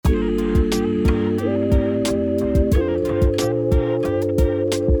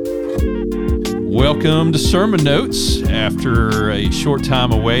Welcome to Sermon Notes. After a short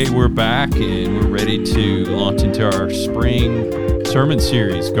time away, we're back and we're ready to launch into our spring sermon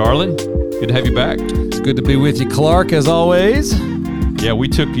series. Garland, good to have you back. It's good to be with you, Clark, as always. Yeah, we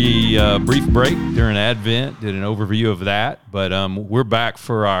took a brief break during Advent, did an overview of that, but we're back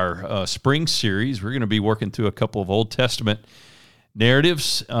for our spring series. We're going to be working through a couple of Old Testament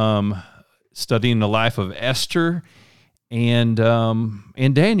narratives, studying the life of Esther and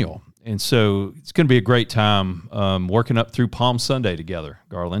Daniel. And so it's going to be a great time working up through Palm Sunday together,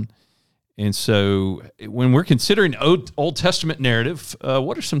 Garland. And so when we're considering Old Testament narrative,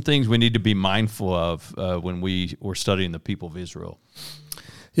 what are some things we need to be mindful of when we're studying the people of Israel?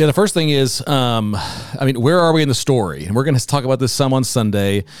 Yeah, the first thing is, where are we in the story? And we're going to talk about this some on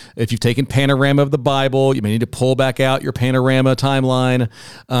Sunday. If you've taken Panorama of the Bible, you may need to pull back out your Panorama timeline.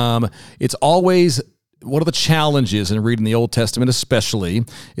 It's always... One of the challenges in reading the Old Testament especially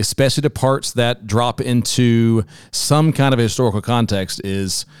the parts that drop into some kind of historical context,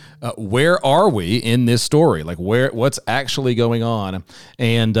 is where are we in this story? Like what's actually going on,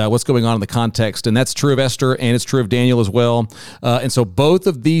 and what's going on in the context. And that's true of Esther, and it's true of Daniel as well. And so both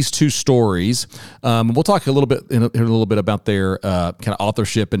of these two stories, we'll talk a little bit about their kind of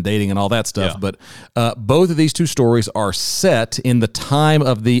authorship and dating and all that stuff. Yeah. But both of these two stories are set in the time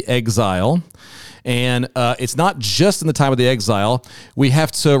of the exile. And it's not just in the time of the exile. We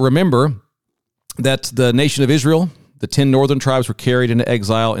have to remember that the nation of Israel, the 10 northern tribes, were carried into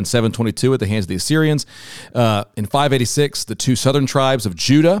exile in 722 at the hands of the Assyrians. In 586, the 2 southern tribes of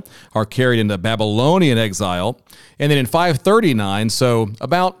Judah are carried into Babylonian exile. And then in 539, so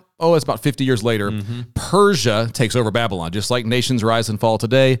it's about 50 years later, Persia takes over Babylon. Just like nations rise and fall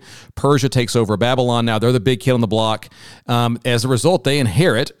today, Persia takes over Babylon. Now they're the big kid on the block. As a result, they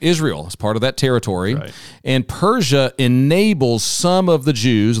inherit Israel as part of that territory. Right. And Persia enables some of the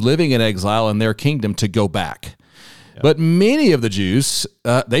Jews living in exile in their kingdom to go back. Yep. But many of the Jews,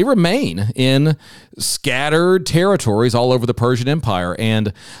 they remain in scattered territories all over the Persian Empire.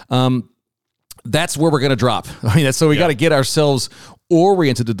 And that's where we're going to drop. We got to get ourselves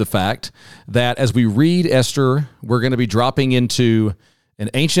oriented to the fact that as we read Esther, we're going to be dropping into an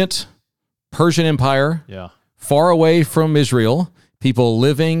ancient Persian Empire, far away from Israel, people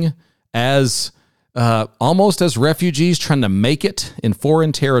living as almost as refugees trying to make it in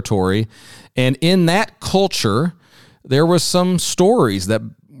foreign territory. And in that culture, there were some stories that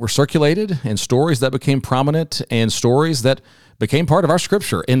were circulated and stories that became prominent and stories that became part of our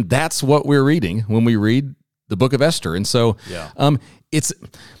scripture. And that's what we're reading when we read the book of Esther. And so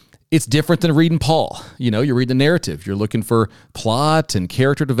it's different than reading Paul. You read the narrative. You're looking for plot and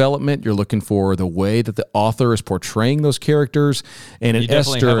character development. You're looking for the way that the author is portraying those characters. And in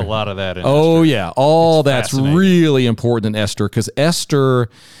Esther, definitely have a lot of that in Esther. Yeah. It's that's really important in Esther, because Esther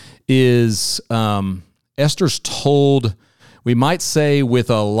is, Esther's told, we might say, with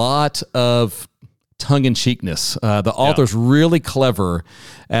a lot of tongue-in-cheekness. The author's really clever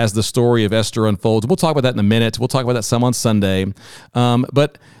as the story of Esther unfolds. We'll talk about that in a minute. We'll talk about that some on Sunday.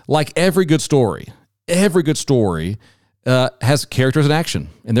 But like every good story has characters in action,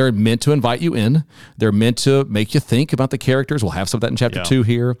 and they're meant to invite you in. They're meant to make you think about the characters. We'll have some of that in chapter 2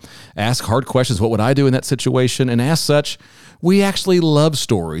 here. Ask hard questions. What would I do in that situation? And as such, we actually love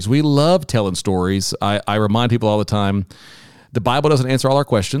stories. We love telling stories. I remind people all the time, the Bible doesn't answer all our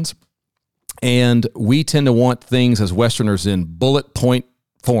questions. And we tend to want things as Westerners in bullet point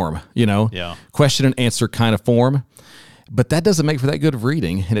form, question and answer kind of form. But that doesn't make for that good of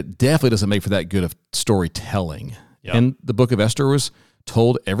reading, and it definitely doesn't make for that good of storytelling. Yeah. And the book of Esther was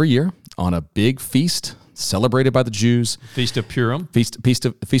told every year on a big feast celebrated by the Jews. Feast of Purim. Feast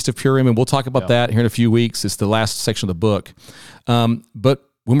of Purim, and we'll talk about that here in a few weeks. It's the last section of the book. But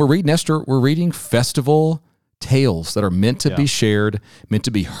when we're reading Esther, we're reading festival tales that are meant to be shared, meant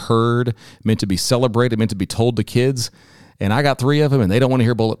to be heard, meant to be celebrated, meant to be told to kids. And I got 3 of them, and they don't want to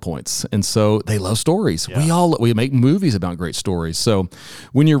hear bullet points. And so they love stories. Yeah. We make movies about great stories. So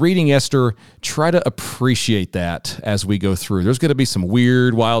when you're reading Esther, try to appreciate that as we go through. There's going to be some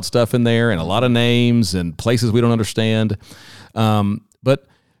weird, wild stuff in there, and a lot of names and places we don't understand. But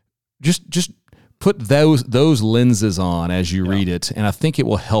just put those lenses on as you read it, and I think it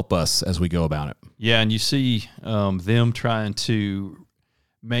will help us as we go about it. Yeah, and you see them trying to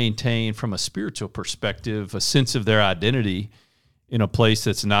maintain, from a spiritual perspective, a sense of their identity in a place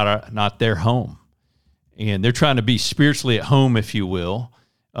that's not their home. And they're trying to be spiritually at home, if you will,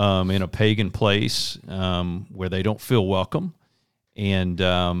 in a pagan place where they don't feel welcome. And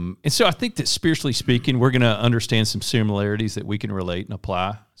so I think that spiritually speaking, we're going to understand some similarities that we can relate and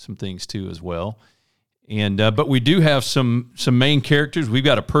apply some things to as well. And but we do have some main characters. We've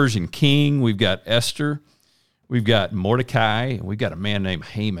got a Persian king. We've got Esther. We've got Mordecai. And we've got a man named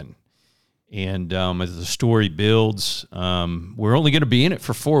Haman. And as the story builds, we're only going to be in it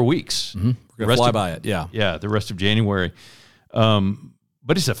for 4 weeks. Mm-hmm. We're going to fly by it, yeah. Yeah, the rest of January.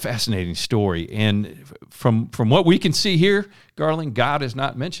 But it's a fascinating story. And from what we can see here, Garland, God is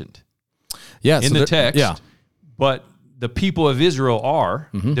not mentioned in the text. Yeah. But the people of Israel are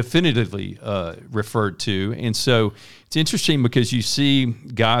definitively referred to. And so it's interesting because you see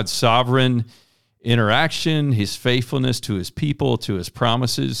God's sovereign interaction, his faithfulness to his people, to his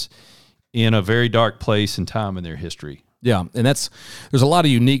promises in a very dark place and time in their history. Yeah, and there's a lot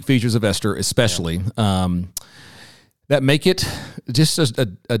of unique features of Esther, especially, that make it just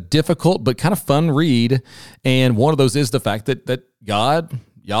a difficult but kind of fun read. And one of those is the fact that God,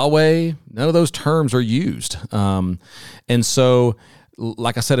 Yahweh, none of those terms are used. And so,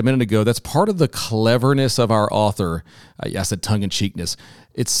 like I said a minute ago, that's part of the cleverness of our author. I said tongue-in-cheekness.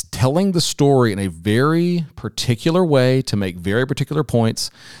 It's telling the story in a very particular way to make very particular points.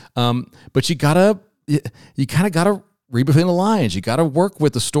 But you kind of gotta read between the lines. You gotta work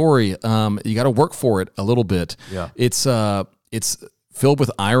with the story. You gotta work for it a little bit. Yeah. It's filled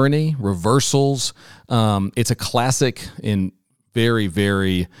with irony, reversals. It's a classic in very,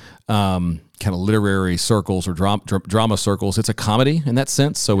 very kind of literary circles or drama circles. It's a comedy in that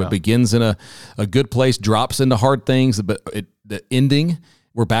sense. So it begins in a good place, drops into hard things, but the ending,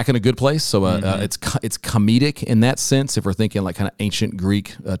 we're back in a good place. So it's comedic in that sense, if we're thinking like kind of ancient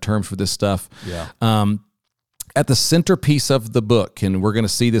Greek terms for this stuff. Yeah. At the centerpiece of the book, and we're going to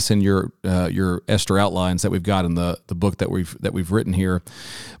see this in your Esther outlines that we've got in the book that we've written here.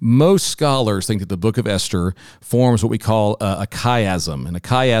 Most scholars think that the book of Esther forms what we call a chiasm, and a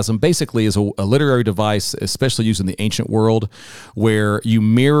chiasm basically is a literary device, especially used in the ancient world, where you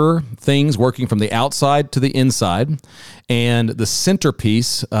mirror things working from the outside to the inside, and the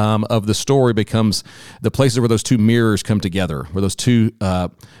centerpiece of the story becomes the places where those two mirrors come together, where those two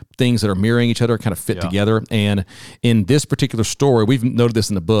things that are mirroring each other kind of fit together. And in this particular story, we've noted this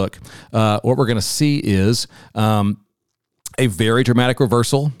in the book, what we're going to see is a very dramatic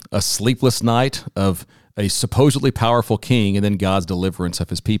reversal, a sleepless night of a supposedly powerful king, and then God's deliverance of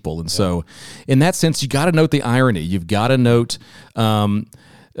his people. And so in that sense, you got to note the irony. You've got to note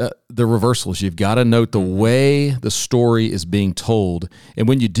the reversals. You've got to note the way the story is being told. And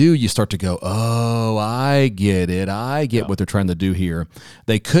when you do, you start to go, oh, I get it. I get what they're trying to do here.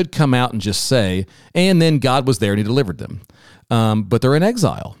 They could come out and just say, and then God was there and he delivered them. But they're in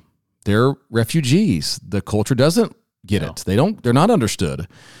exile. They're refugees. The culture doesn't get it. They're not understood.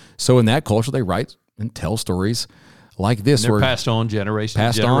 So in that culture, they write and tell stories like this. And they're passed on generation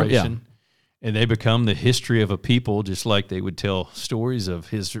to generation. And they become the history of a people, just like they would tell stories of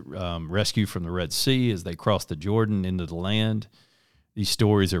his rescue from the Red Sea as they crossed the Jordan into the land. These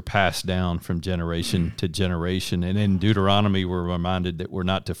stories are passed down from generation to generation. And in Deuteronomy, we're reminded that we're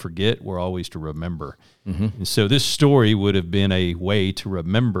not to forget, we're always to remember. And so this story would have been a way to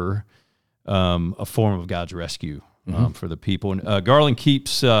remember a form of God's rescue for the people. And Garland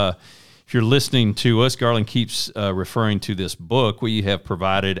keeps... if you're listening to us, Garland keeps referring to this book. We have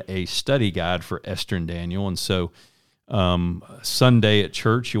provided a study guide for Esther and Daniel. And so Sunday at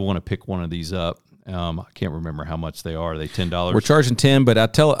church, you'll want to pick one of these up. I can't remember how much they are. Are they $10? We're charging $10, but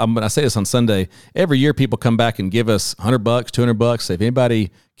I say this on Sunday. Every year people come back and give us $100, $200. If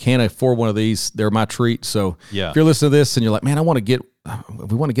anybody can afford one of these, they're my treat. So if you're listening to this and you're like, man, we want to get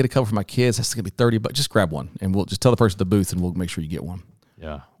a couple for my kids, that's going to be $30, just grab one. And we'll just tell the person at the booth and we'll make sure you get one.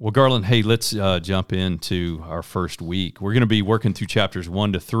 Yeah. Well, Garland, hey, let's jump into our first week. We're going to be working through chapters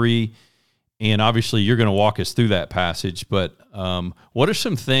 1 to 3, and obviously you're going to walk us through that passage, but what are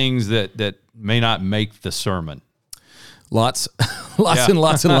some things that may not make the sermon? Lots and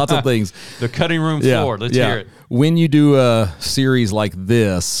lots of things. The cutting room floor. Let's hear it. When you do a series like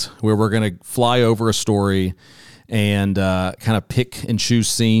this, where we're going to fly over a story and kind of pick and choose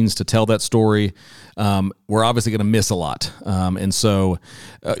scenes to tell that story, we're obviously going to miss a lot. And so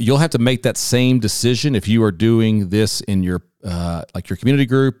you'll have to make that same decision if you are doing this in your like your community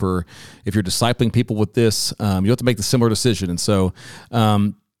group, or if you're discipling people with this, you'll have to make the similar decision. And so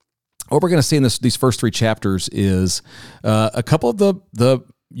what we're going to see in these first 3 chapters is a couple of the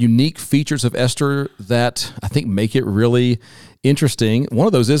unique features of Esther that I think make it really interesting. One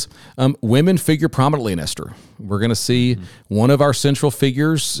of those is women figure prominently in Esther. We're going to see one of our central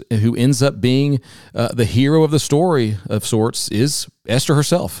figures who ends up being the hero of the story of sorts is Esther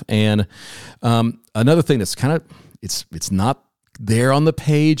herself. And another thing that's kind of, it's not there on the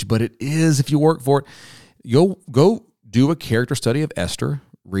page, but it is if you work for it. Go do a character study of Esther,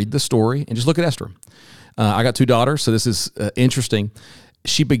 read the story, and just look at Esther. I got 2 daughters, so this is interesting.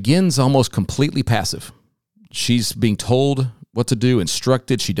 She begins almost completely passive. She's being told what to do,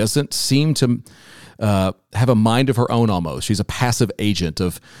 instructed. She doesn't seem to have a mind of her own almost. She's a passive agent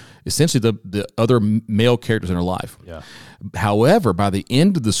of essentially the other male characters in her life. Yeah. However, by the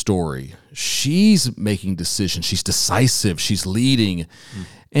end of the story, she's making decisions. She's decisive. She's leading.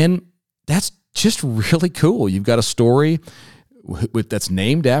 And that's just really cool. You've got a story that's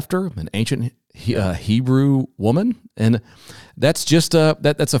named after an ancient Hebrew woman. And that's just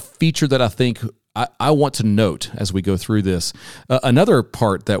that's a feature that I think I want to note as we go through this. Another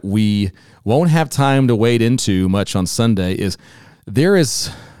part that we won't have time to wade into much on Sunday is there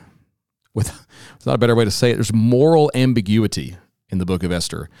is, without a better way to say it, there's moral ambiguity in the book of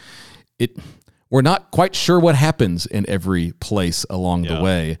Esther. We're not quite sure what happens in every place along the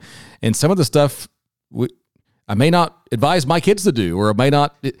way. And some of the stuff I may not advise my kids to do, or I may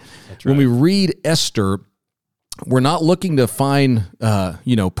not. When we read Esther, we're not looking to find,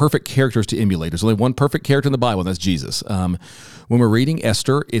 perfect characters to emulate. There's only one perfect character in the Bible, and that's Jesus. When we're reading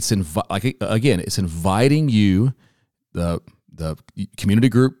Esther, it's inviting you, the community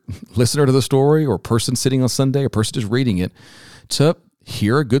group listener to the story, or person sitting on Sunday, or person just reading it, to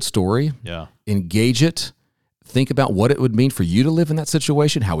hear a good story, engage it, think about what it would mean for you to live in that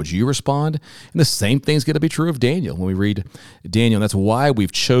situation. How would you respond? And the same thing's going to be true of Daniel. When we read Daniel, and that's why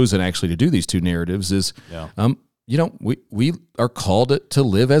we've chosen actually to do these 2 narratives is, we are called to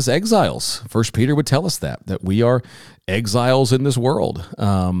live as exiles. First Peter would tell us that we are exiles in this world.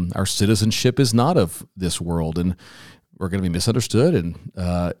 Our citizenship is not of this world, and we're going to be misunderstood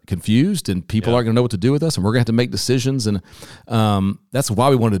and confused, and people aren't going to know what to do with us, and we're going to have to make decisions, and that's why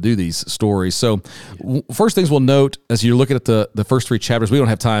we wanted to do these stories. So first things we'll note, as you're looking at the first 3 chapters, we don't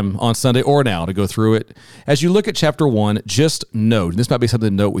have time on Sunday or now to go through it. As you look at chapter 1, just note, and this might be something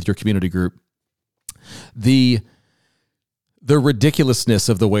to note with your community group, the ridiculousness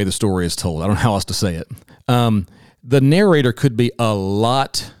of the way the story is told. I don't know how else to say it. The narrator could be a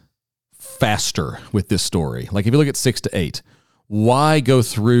lot faster with this story. Like if you look at 6 to 8, why go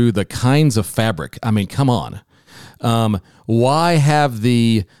through the kinds of fabric? I mean, come on. Why have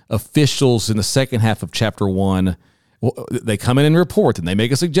the officials in the second half of chapter 1, they come in and report, and they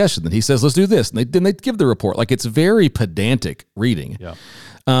make a suggestion, and he says, let's do this. And then they give the report. Like it's very pedantic reading. Yeah.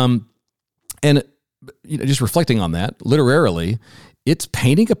 And just reflecting on that, literarily, it's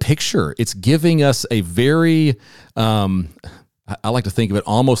painting a picture. It's giving us a very, I like to think of it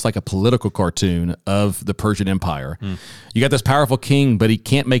almost like a political cartoon of the Persian Empire. You got this powerful king, but he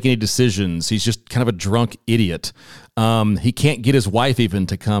can't make any decisions. He's just kind of a drunk idiot. He can't get his wife even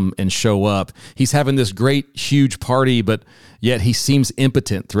to come and show up. He's having this great, huge party, but yet he seems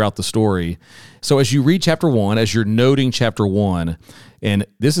impotent throughout the story. So as you read chapter 1, as you're noting chapter 1, and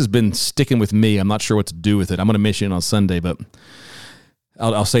this has been sticking with me, I'm not sure what to do with it. I'm going to mention it on Sunday, but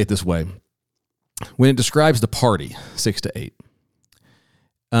I'll say it this way. When it describes the party, 6 to 8,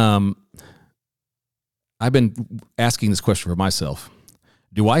 I've been asking this question for myself.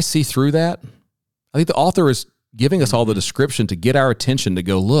 Do I see through that? I think the author is giving us all the description to get our attention to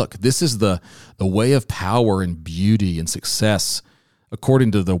go, look, this is the way of power and beauty and success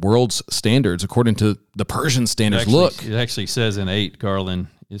according to the world's standards, according to the Persian standards. It actually says in 8, Garland,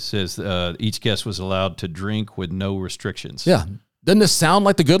 it says each guest was allowed to drink with no restrictions. Yeah. Doesn't this sound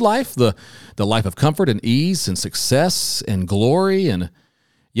like the good life? The life of comfort and ease and success and glory, and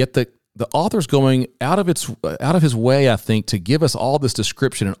yet the author's going out of his way, I think, to give us all this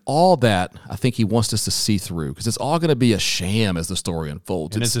description, and all that I think he wants us to see through, because it's all going to be a sham as the story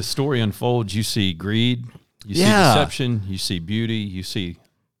unfolds. And as the story unfolds, you see greed, you see deception, you see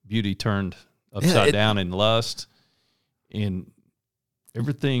beauty turned upside down in lust, and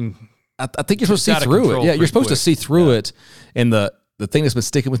everything. I think you're supposed to see through it. Yeah, you're supposed to see through it. And the thing that's been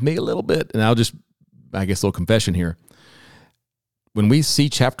sticking with me a little bit, and I guess a little confession here. When we see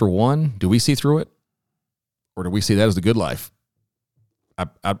chapter 1, do we see through it? Or do we see that as the good life?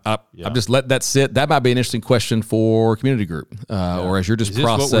 I've just let that sit. That might be an interesting question for community group, or as you're just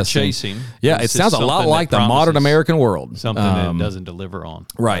processing. What we're chasing? Yeah, it sounds a lot like the modern American world. Something that doesn't deliver on.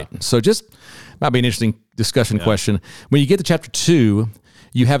 Right. So just might be an interesting discussion question. When you get to chapter 2,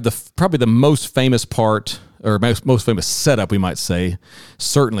 you have probably the most famous part, or most famous setup, we might say.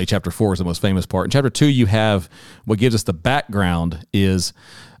 Certainly chapter 4 is the most famous part. In chapter 2, you have what gives us the background is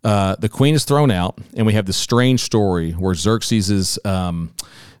the queen is thrown out, and we have this strange story where Xerxes'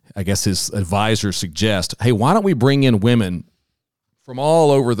 his advisors suggest, hey, why don't we bring in women from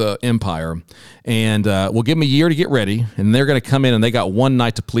all over the empire, and we'll give them a year to get ready, and they're going to come in, and they got one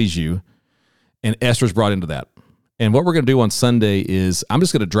night to please you, and Esther's brought into that. And what we're going to do on Sunday is I'm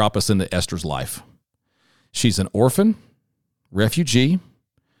just going to drop us into Esther's life. She's an orphan, refugee,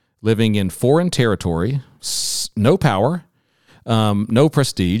 living in foreign territory, no power, no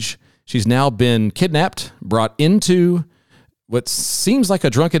prestige. She's now been kidnapped, brought into what seems like a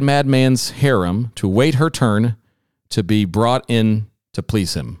drunken madman's harem to wait her turn to be brought in to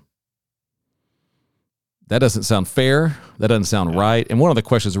please him. That doesn't sound fair. That doesn't sound right. And one of the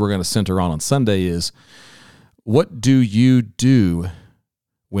questions we're going to center on Sunday is, what do you do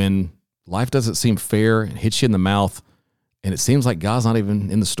when life doesn't seem fair and hits you in the mouth and it seems like God's not even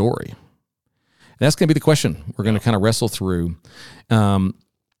in the story? And that's going to be the question we're going to kind of wrestle through. And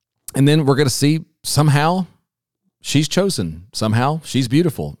then we're going to see somehow she's chosen. Somehow she's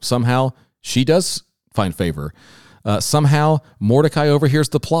beautiful. Somehow she does find favor. Somehow Mordecai overhears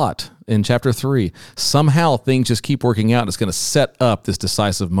the plot in chapter 3. Somehow things just keep working out. It's going to set up this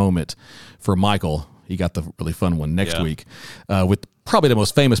decisive moment for Michael. He got the really fun one next week with probably the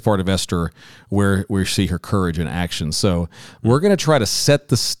most famous part of Esther where we see her courage in action. So we're going to try to set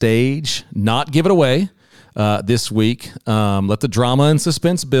the stage, not give it away this week. Let the drama and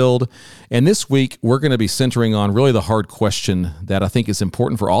suspense build. And this week, we're going to be centering on really the hard question that I think is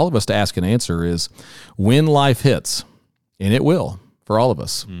important for all of us to ask and answer is, when life hits, and it will for all of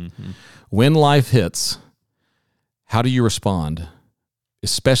us, when life hits, how do you respond,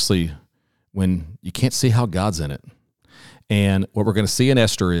 especially when you can't see how God's in it? And what we're going to see in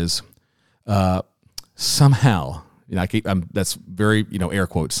Esther is somehow, that's very, air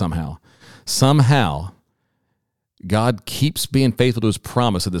quotes, somehow, God keeps being faithful to his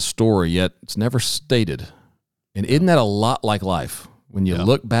promise of this story, yet it's never stated. And isn't that a lot like life? When you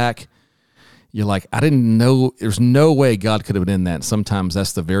look back, you're like, I didn't know, there's no way God could have been in that. And sometimes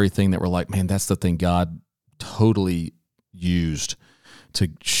that's the very thing that we're like, man, that's the thing God totally used to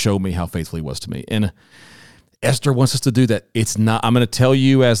show me how faithful he was to me. And Esther wants us to do that. It's not, I'm going to tell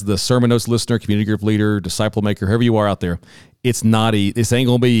you as the sermon notes listener, community group leader, disciple maker, whoever you are out there, it's not easy. This ain't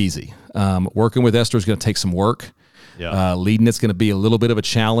going to be easy. Working with Esther is going to take some work. Leading it's going to be a little bit of a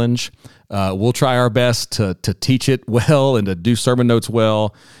challenge. We'll try our best to teach it well and to do sermon notes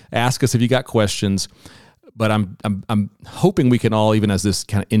well. Ask us if you got questions. But I'm hoping we can all, even as this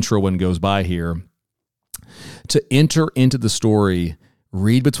kind of intro one goes by here, to enter into the story,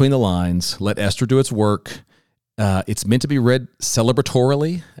 read between the lines, let Esther do its work. It's meant to be read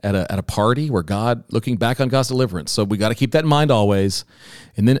celebratorily at a party where looking back on God's deliverance. So we got to keep that in mind always,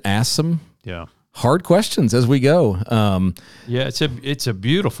 and then ask some hard questions as we go. It's a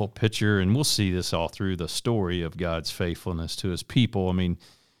beautiful picture, and we'll see this all through the story of God's faithfulness to his people. I mean,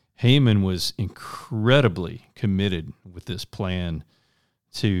 Haman was incredibly committed with this plan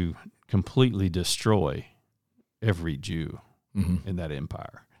to completely destroy every Jew in that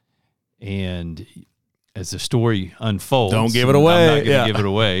empire. And as the story unfolds, don't give it away. I'm not going to give it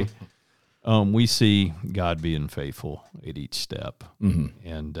away. We see God being faithful at each step.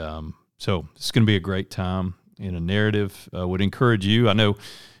 And so it's going to be a great time in a narrative. Would encourage you. I know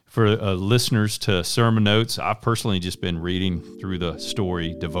for listeners to sermon notes, I've personally just been reading through the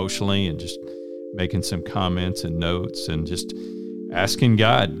story devotionally and just making some comments and notes and just asking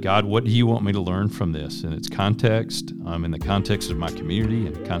God, what do you want me to learn from this? And its context, in the context of my community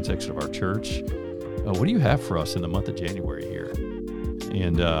and the context of our church. What do you have for us in the month of January here?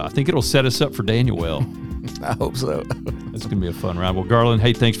 And I think it'll set us up for Daniel well. I hope so. It's going to be a fun ride. Well, Garland,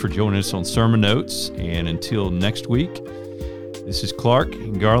 hey, thanks for joining us on Sermon Notes. And until next week, this is Clark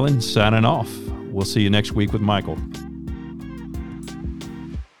and Garland signing off. We'll see you next week with Michael.